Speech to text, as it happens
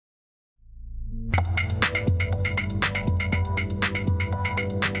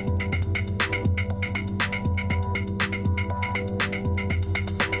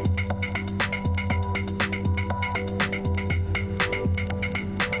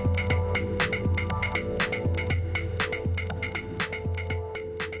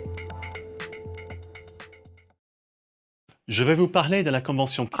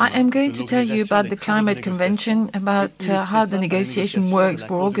I am going to tell you about the Climate Convention, about how the negotiation works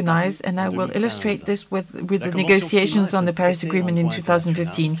were organized, and I will illustrate this with the negotiations on the Paris Agreement in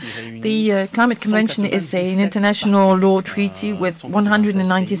 2015. The Climate Convention is an international law treaty with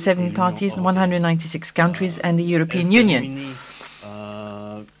 197 parties in 196 countries and the European Union.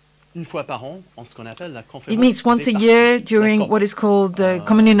 It meets once a year during what is called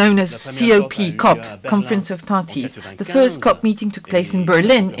commonly known as COP, Conference of Parties. The first COP meeting took place in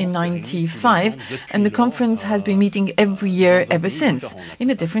Berlin in 1995, and the conference has been meeting every year ever since, in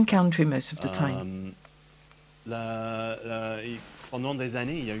a different country most of the time.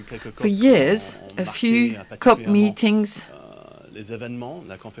 For years, a few COP meetings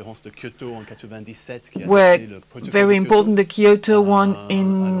were very important. The Kyoto one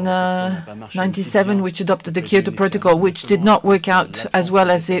in 97, which adopted the Kyoto Protocol, which did not work out as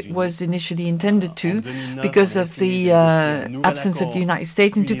well as it was initially intended to because of the absence of the United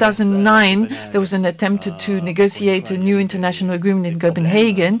States. In 2009, there was an attempt to negotiate a new international agreement in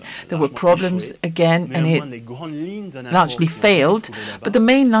Copenhagen. There were problems again, and it largely failed. But the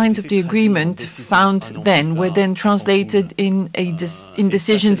main lines of the agreement found then were then translated in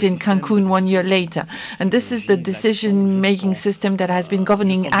decisions in Cancun 1 year later. And this is the decision-making system that has been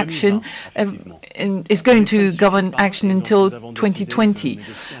governing action and is going to govern action until 2020.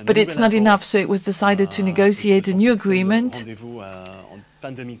 But it's not enough, so it was decided to negotiate a new agreement.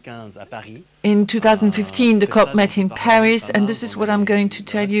 In 2015, the COP met in Paris, and this is what I'm going to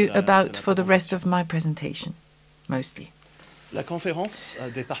tell you about for the rest of my presentation, mostly. The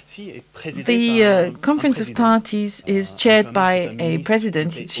Conference of Parties is chaired by a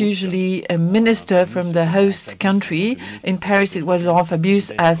president. It's usually a minister from the host country. In Paris, it was Laurent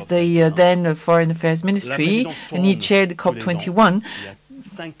Fabius as the then Foreign Affairs Ministry, and he chaired the COP21.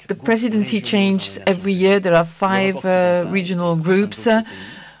 The presidency changes every year. There are 5 regional groups.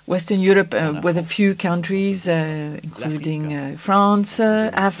 Western Europe with a few countries, including France,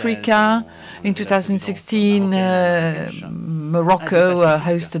 Africa. In 2016, Morocco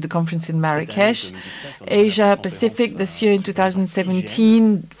hosted the conference in Marrakesh. Asia Pacific this year in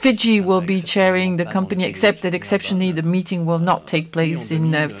 2017, Fiji will be chairing the company, except that exceptionally the meeting will not take place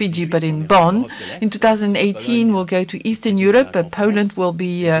in Fiji but in Bonn. In 2018, we'll go to Eastern Europe. Poland will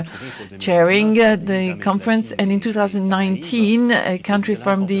be chairing the conference. And in 2019, a country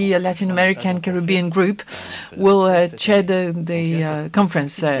from the Latin American Caribbean group will chair the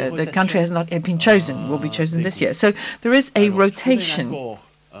conference. The country has not yet been chosen, will be chosen this year. So there is a rotation.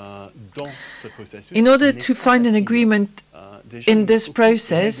 In order to find an agreement in this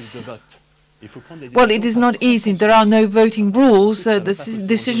process, well, it is not easy. There are no voting rules. The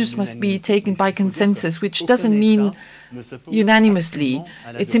decisions must be taken by consensus, which doesn't mean unanimously.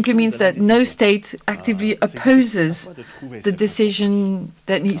 It simply means that no state actively opposes the decision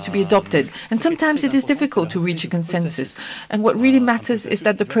that needs to be adopted. And sometimes it is difficult to reach a consensus. And what really matters is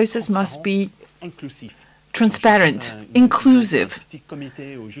that the process must be transparent, inclusive.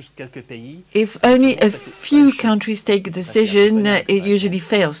 If only a few countries take a decision, it usually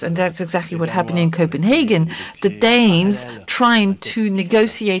fails, and that's exactly what happened in Copenhagen. The Danes trying to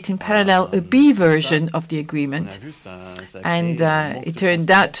negotiate in parallel a B version of the agreement, and it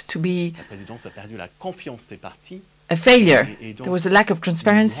turned out to be a failure. There was a lack of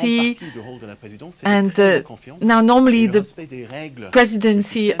transparency, and now normally the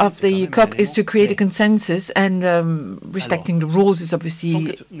presidency of the COP is to create a consensus, and respecting the rules is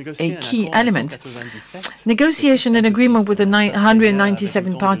obviously a key element. Negotiation and agreement with the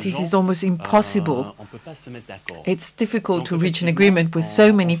 197 parties is almost impossible. It's difficult to reach an agreement with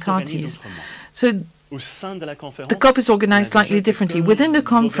so many parties. So the COP is organized slightly differently. Within the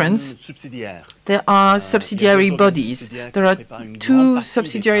conference, there are subsidiary bodies. There are 2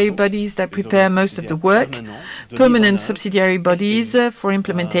 subsidiary bodies that prepare most of the work. Permanent subsidiary bodies for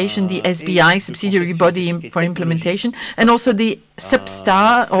implementation, the SBI, subsidiary body for implementation, and also the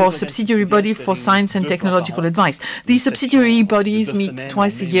SUBSTAR, or subsidiary body for science and technological advice. These subsidiary bodies meet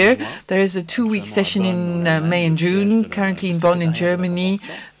twice a year. There is a 2-week session in May and June, currently in Bonn in Germany,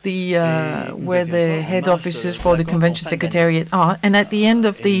 where the head offices for the Convention Secretariat are. And at the end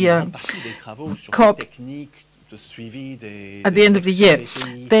of the COP, at the end of the year,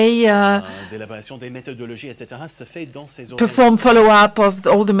 they perform follow-up of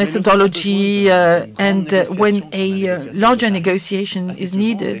all the methodology, and when a larger negotiation is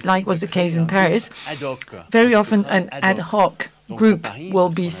needed, like was the case in Paris, very often an ad hoc group will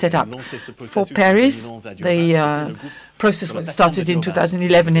be set up. For Paris, the process was started in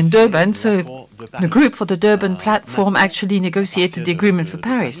 2011 in Durban, so the group for the Durban platform actually negotiated the agreement for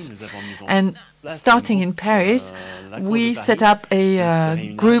Paris. And starting in Paris, we set up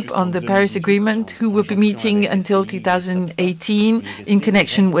a group on the Paris Agreement who will be meeting until 2018 in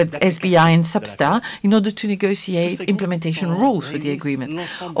connection with SBI and Substar in order to negotiate implementation rules for the agreement.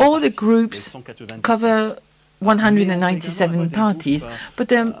 All the groups cover 197 parties, but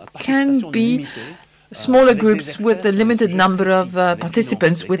there can be smaller groups with a limited number of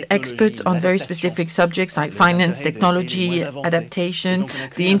participants with experts on very specific subjects like finance, technology, adaptation,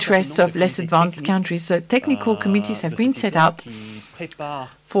 the interests of less advanced countries. So technical committees have been set up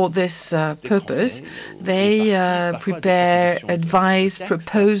for this purpose. They prepare advice,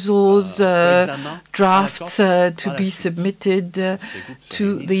 proposals, drafts to be submitted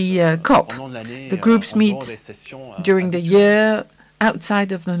to the COP. The groups meet during the year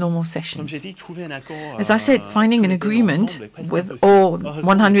outside of the normal sessions. As I said, finding an agreement with all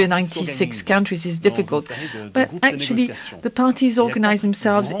 196 countries is difficult, but actually the parties organize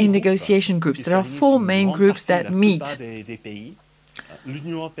themselves in negotiation groups. There are 4 main groups that meet.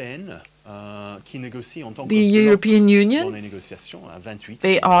 The European Union,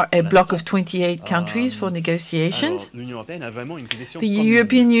 they are a bloc of 28 countries for negotiations. The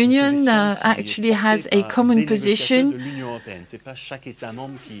European Union actually has a common position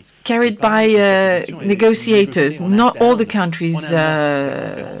carried by negotiators. Not all the countries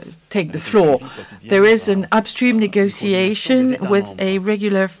take the floor. There is an upstream negotiation with a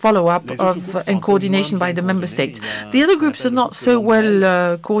regular follow-up and coordination by the member states. The other groups are not so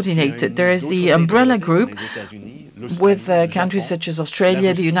well coordinated. There is the umbrella group with countries such as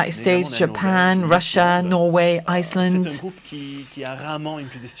Australia, the United States, Japan, Russia, Norway, Iceland.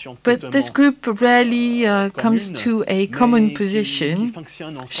 But this group rarely comes to a common position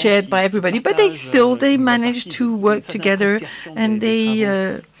shared by everybody, but they manage to work together, and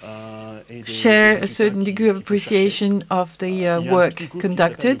they share a certain degree of appreciation of the work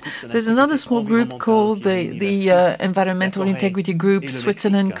conducted. There's another small group called the Environmental Integrity Group,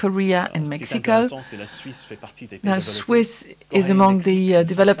 Switzerland, Korea, and Mexico. Now, Swiss is among the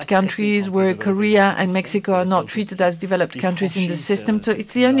developed countries, where Korea and Mexico are not treated as developed countries in the system. So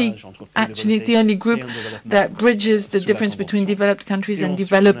it's the only group that bridges the difference between developed countries and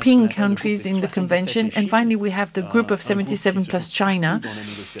developing countries in the convention. And finally, we have the group of 77 plus China,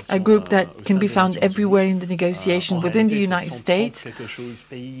 a group that can be found everywhere in the negotiation within the United States,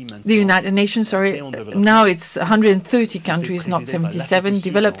 the United Nations, sorry. Now it's 130 countries, not 77,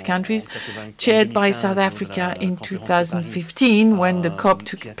 developed countries, chaired by South Africa in 2015 when the COP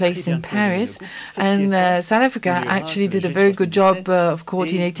took place in Paris. And South Africa actually did a very good job of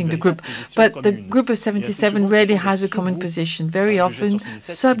coordinating the group. But the group of 77 rarely has a common position. Very often,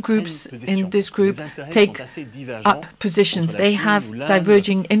 subgroups in this group take up positions. They have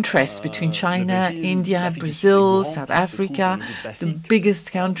diverging interests between China, India, Brazil, South Africa, the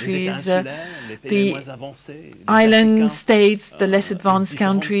biggest countries, the island states, the less advanced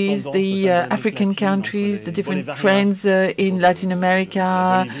countries, the African countries, the different trends in Latin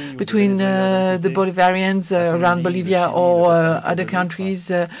America, between the Bolivarians around Bolivia or other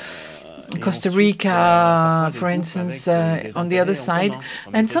countries, Costa Rica, for instance, on the other side.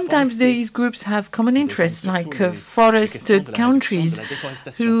 And sometimes these groups have common interests, like forested countries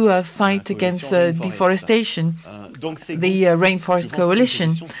who fight against deforestation, the Rainforest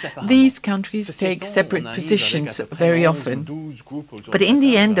Coalition. These countries take separate positions very often. But in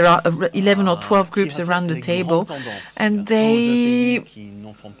the end, there are 11 or 12 groups around the table, and they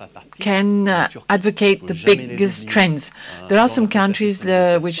can advocate the biggest trends. There are some countries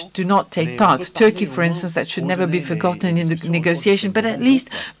which do not take part. Turkey, for instance, that should never be forgotten in the negotiation, but at least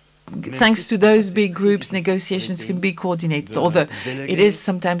thanks to those big groups, negotiations can be coordinated, although it is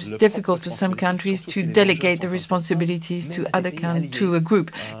sometimes difficult for some countries to delegate the responsibilities to a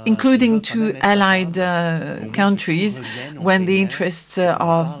group, including to allied countries when the interests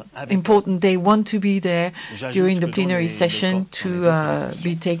are important. They want to be there during the plenary session to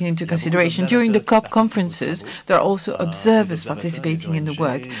be taken into consideration. During the COP conferences, there are also observers participating in the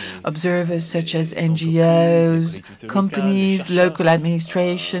work. Observers such as NGOs, companies, local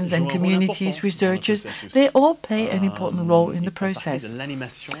administrations, and communities, researchers, they all play an important role in the process.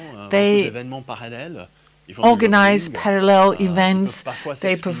 They organize parallel events,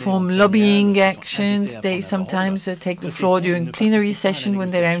 they perform lobbying actions, they sometimes take the floor during plenary session when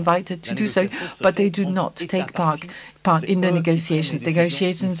they are invited to do so, but they do not take part in the negotiations.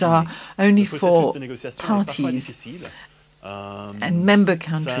 Negotiations are only for parties. and member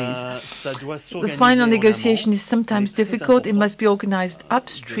countries. The final negotiation is sometimes difficult. It must be organized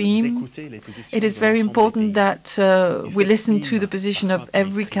upstream. It is very important that we listen to the position of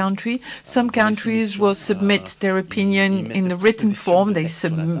every country. Some countries will submit their opinion in a written form. They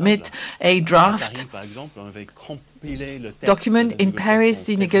submit a draft document. In Paris,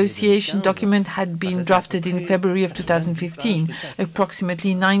 the negotiation document had been drafted in February of 2015,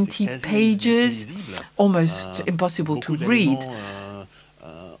 approximately 90 pages, almost impossible to read.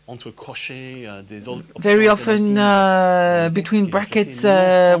 Very often, between brackets,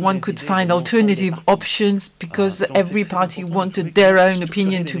 one could find alternative options because every party wanted their own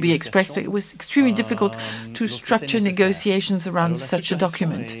opinion to be expressed. So it was extremely difficult to structure negotiations around such a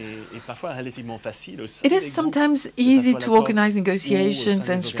document. It is sometimes easy to organize negotiations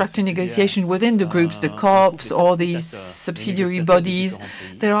and structure negotiation within the groups, the COPs or these subsidiary bodies.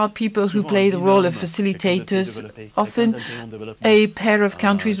 There are people who play the role of facilitators. Often a pair of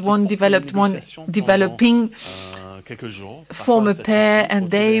countries, one developed, one developing, form a pair and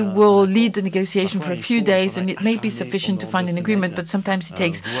they will lead the negotiation for a few days, and it may be sufficient to find an agreement, but sometimes it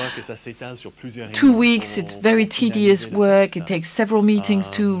takes 2 weeks. It's very tedious work. It takes several meetings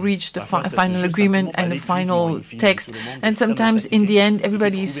to reach the final agreement and a final text. And sometimes in the end,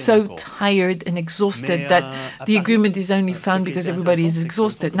 everybody is so tired and exhausted that the agreement is only found because everybody is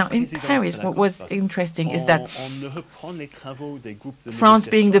exhausted. Now, in Paris, what was interesting is that France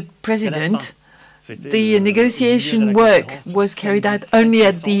being the president, the negotiation work was carried out only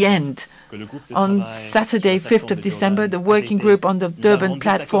at the end. On Saturday, 5th of December, the working group on the Durban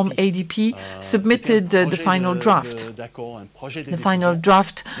platform, ADP, submitted the final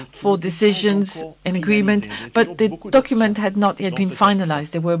draft for decisions and agreement, but the document had not yet been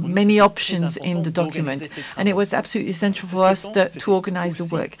finalized. There were many options in the document, and it was absolutely essential for us to organize the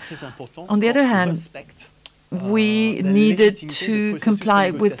work. On the other hand, we needed to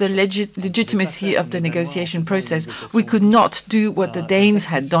comply with the legitimacy of the negotiation process. We could not do what the Danes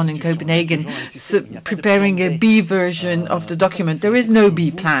had done in Copenhagen, preparing a B version of the document. There is no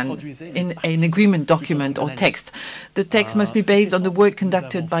B plan in an agreement document or text. The text must be based on the work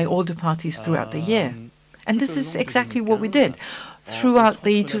conducted by all the parties throughout the year. And this is exactly what we did. Throughout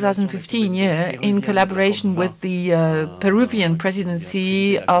the 2015 year, in collaboration with the Peruvian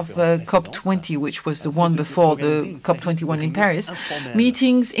presidency of COP20, which was the one before the COP21 in Paris,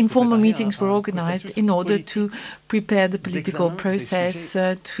 informal meetings were organized in order to prepare the political process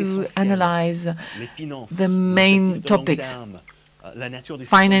to analyze the main topics: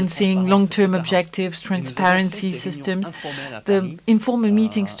 financing, long-term objectives, transparency systems. The informal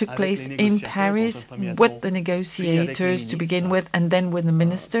meetings took place in Paris with the negotiators to begin with, and then with the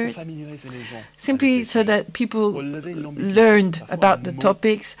ministers, simply so that people learned about the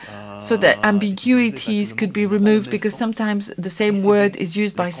topics, so that ambiguities could be removed, because sometimes the same word is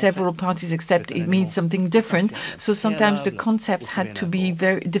used by several parties except it means something different. So sometimes the concepts had to be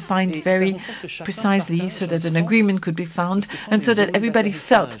defined very precisely so that an agreement could be found, and so that everybody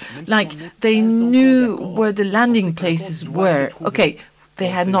felt like they knew where the landing places were. Okay, they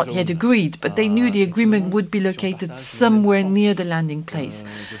had not yet agreed, but they knew the agreement would be located somewhere near the landing place.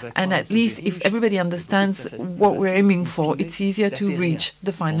 And at least if everybody understands what we're aiming for, it's easier to reach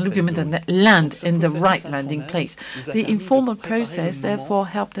the final agreement and land in the right landing place. The informal process, therefore,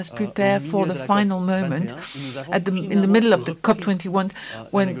 helped us prepare for the final moment in the middle of the COP21,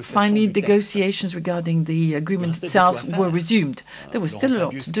 when finally negotiations regarding the agreement itself were resumed. There was still a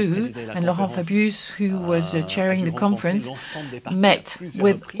lot to do, and Laurent Fabius, who was chairing the conference, met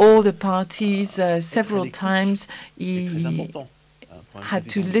with all the parties several times. He had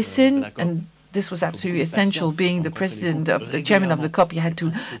to listen, and this was absolutely essential. Being the chairman of the COP, he had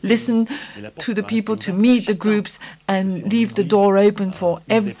to listen to the people, to meet the groups, and leave the door open for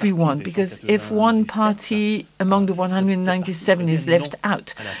everyone. Because if one party among the 197 is left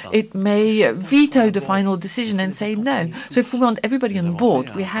out, it may veto the final decision and say no. So if we want everybody on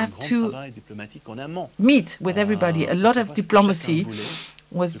board, we have to meet with everybody. A lot of diplomacy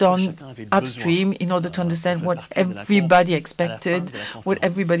was done upstream in order to understand what everybody expected, what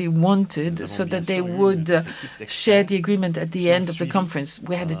everybody wanted, so that they would share the agreement at the end of the conference.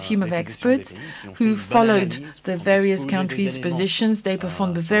 We had a team of experts who followed the various countries' positions. They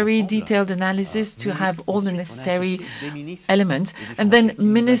performed a very detailed analysis to have all the necessary elements. And then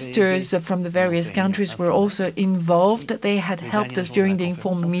ministers from the various countries were also involved. They had helped us during the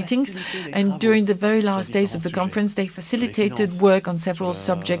informal meetings. And during the very last days of the conference, they facilitated work on several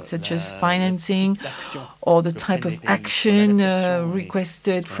subjects such as financing or the type of action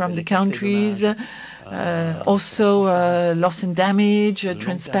requested from the countries, Also loss and damage,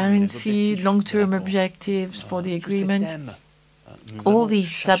 transparency, long-term objectives for the agreement. All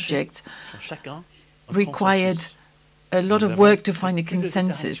these subjects required a lot of work to find a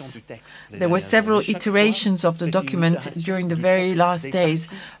consensus. There were several iterations of the document during the very last days,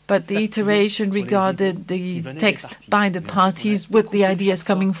 but the iteration regarded the text by the parties with the ideas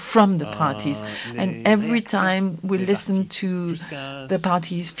coming from the parties. And every time we listened to the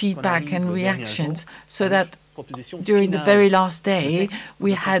parties' feedback and reactions, so that during the very last day,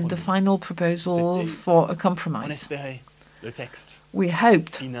 we had the final proposal for a compromise. We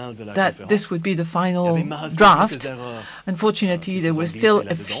hoped that this would be the final draft. Unfortunately, there were still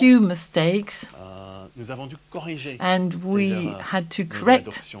a few mistakes, and we had to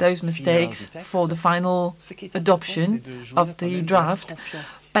correct those mistakes for the final adoption of the draft.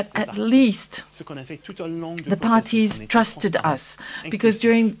 But at least the parties trusted us, because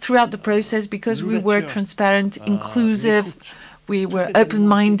throughout the process, because we were transparent, inclusive, we were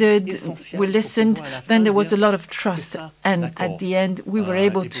open-minded, we listened, then there was a lot of trust. And at the end, we were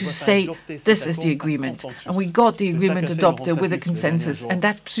able to say, this is the agreement. And we got the agreement adopted with a consensus. And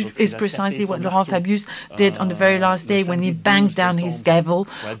that is precisely what Laurent Fabius did on the very last day when he banged down his gavel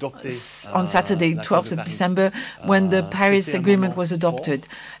on Saturday, 12th of December, when the Paris Agreement was adopted.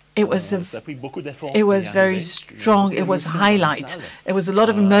 It was very strong. It was a highlight. There was a lot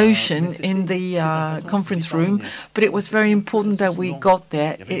of emotion in the conference room, but it was very important that we got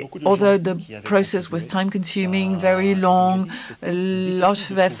there. Although the process was time-consuming, very long, a lot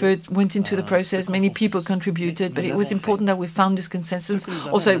of effort went into the process. Many people contributed, but it was important that we found this consensus.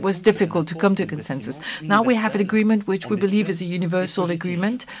 Also, it was difficult to come to a consensus. Now we have an agreement which we believe is a universal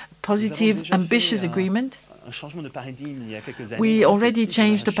agreement, positive, ambitious agreement. We already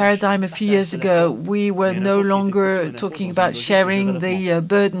changed the paradigm a few years ago. We were no longer talking about sharing the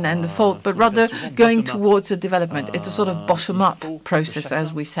burden and the fault, but rather going towards a development. It's a sort of bottom-up process,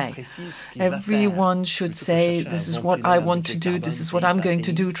 as we say. Everyone should say, this is what I want to do, this is what I'm going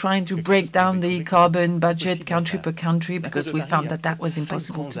to do, trying to break down the carbon budget country per country, because we found that that was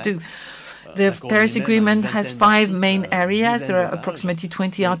impossible to do. The Paris Agreement has 5 main areas. There are approximately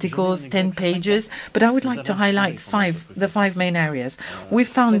 20 articles, 10 pages, but I would like to highlight the 5 main areas. We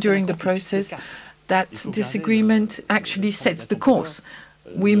found during the process that this agreement actually sets the course.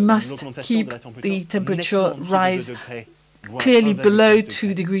 We must keep the temperature rise clearly below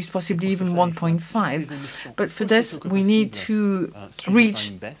 2 degrees, possibly even 1.5. But for this, we need to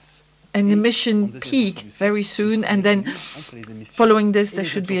reach an emission peak very soon, and then following this there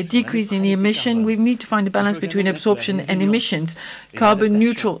should be a decrease in the emission. We need to find a balance between absorption and emissions, a carbon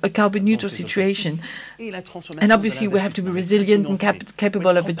neutral situation. And obviously we have to be resilient and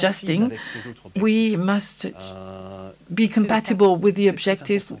capable of adjusting. We must be compatible with the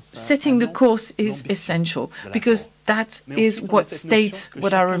objective. Setting the course is essential, because that is what states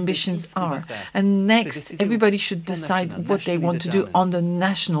what our ambitions are. And next, everybody should decide what they want to do on the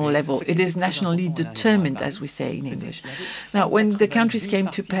national level. It is nationally determined, as we say in English. Now, when the countries came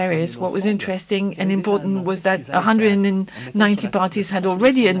to Paris, what was interesting and important was that 190 parties had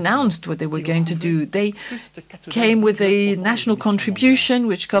already announced what they were going to do. They came with a national contribution,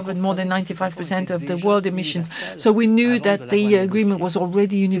 which covered more than 95% of the world emissions. So we knew that the agreement was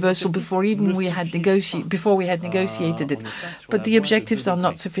already universal before we had negotiated it. But the objectives are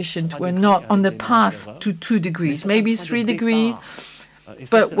not sufficient. We're not on the path to 2 degrees, maybe 3 degrees,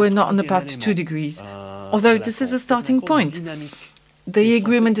 but we're not on the path to 2 degrees. Although this is a starting point. The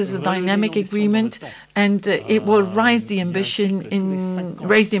agreement is a dynamic agreement, and it will raise the ambition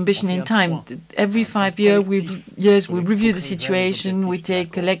in time. Every 5 years, we review the situation, we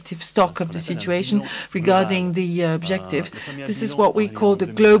take collective stock of the situation regarding the objectives. This is what we call the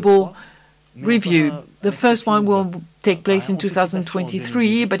global review. The first one will take place in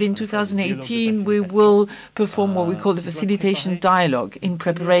 2023, but in 2018 we will perform what we call the facilitation dialogue in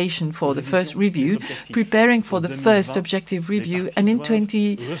preparation for the first review, preparing for the first objective review, and in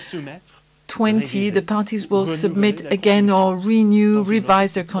 2020 the parties will submit again or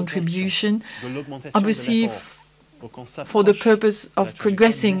revise their contribution, obviously for the purpose of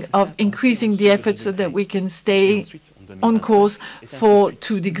progressing, of increasing the efforts so that we can stay on course for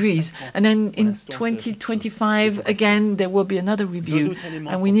 2 degrees. And then in 2025, again, there will be another review,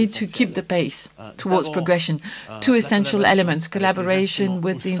 and we need to keep the pace towards progression. 2 essential elements: collaboration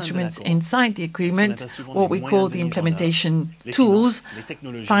with the instruments inside the agreement, what we call the implementation tools,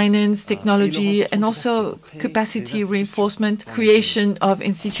 finance, technology, and also capacity reinforcement, creation of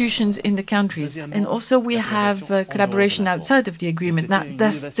institutions in the countries. And also we have collaboration outside of the agreement. Now,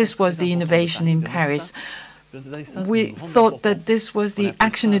 this was the innovation in Paris. we thought that this was the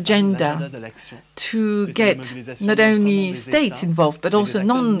action agenda to get not only states involved, but also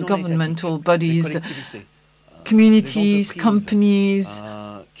non-governmental bodies, communities, companies.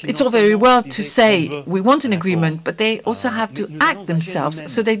 It's all very well to say we want an agreement, but they also have to act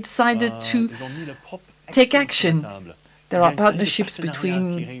themselves. So they decided to take action. There are partnerships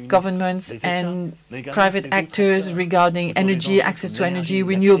between governments and private actors regarding energy, access to energy,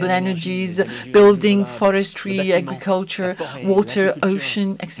 renewable energies, building, forestry, agriculture, water,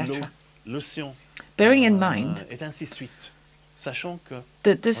 ocean, etc. Bearing in mind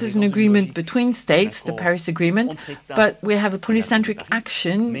that this is an agreement between states, the Paris Agreement, but we have a polycentric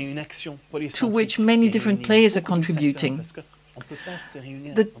action to which many different players are contributing.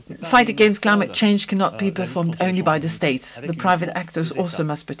 The fight against climate change cannot be performed only by the states. The private actors also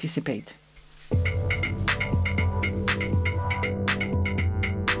must participate.